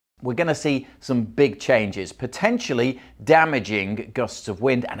we're going to see some big changes, potentially damaging gusts of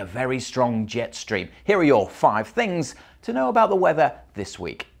wind and a very strong jet stream. Here are your 5 things to know about the weather this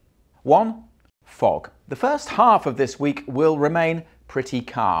week. 1. Fog. The first half of this week will remain pretty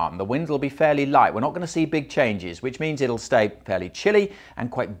calm. The wind will be fairly light. We're not going to see big changes, which means it'll stay fairly chilly and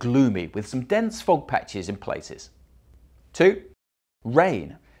quite gloomy with some dense fog patches in places. 2.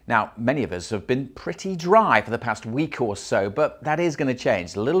 Rain. Now, many of us have been pretty dry for the past week or so, but that is going to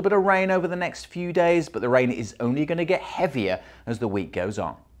change. A little bit of rain over the next few days, but the rain is only going to get heavier as the week goes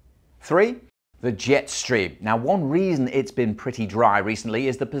on. 3. The jet stream. Now, one reason it's been pretty dry recently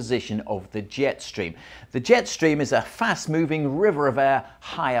is the position of the jet stream. The jet stream is a fast-moving river of air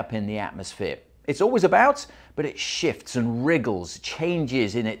high up in the atmosphere. It's always about, but it shifts and wriggles,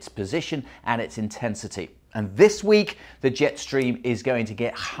 changes in its position and its intensity. And this week, the jet stream is going to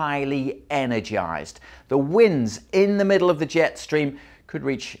get highly energized. The winds in the middle of the jet stream could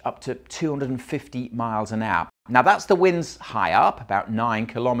reach up to 250 miles an hour. Now, that's the winds high up, about 9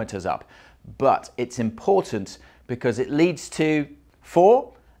 kilometers up. But it's important because it leads to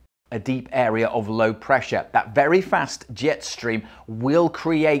 4, a deep area of low pressure. That very fast jet stream will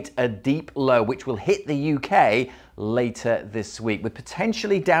create a deep low which will hit the UK later this week with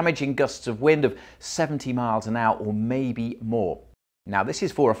potentially damaging gusts of wind of 70 miles an hour or maybe more. Now, this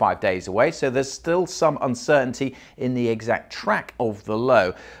is 4 or 5 days away, so there's still some uncertainty in the exact track of the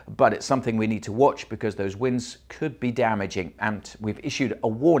low, but it's something we need to watch because those winds could be damaging, and we've issued a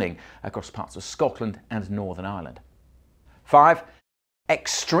warning across parts of Scotland and Northern Ireland. 5.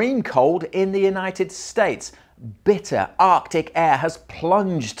 Extreme cold in the United States. Bitter Arctic air has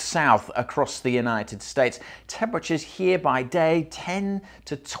plunged south across the United States. Temperatures here by day 10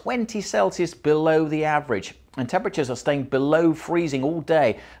 to 20 Celsius below the average. And temperatures are staying below freezing all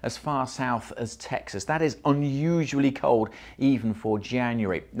day as far south as Texas. That is unusually cold even for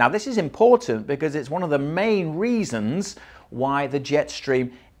January. Now, this is important because it's one of the main reasons why the jet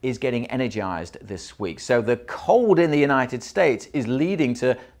stream is getting energized this week. So the cold in the United States is leading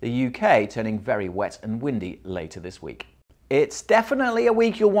to the UK turning very wet and windy later this week. It's definitely a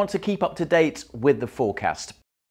week you'll want to keep up to date with the forecast.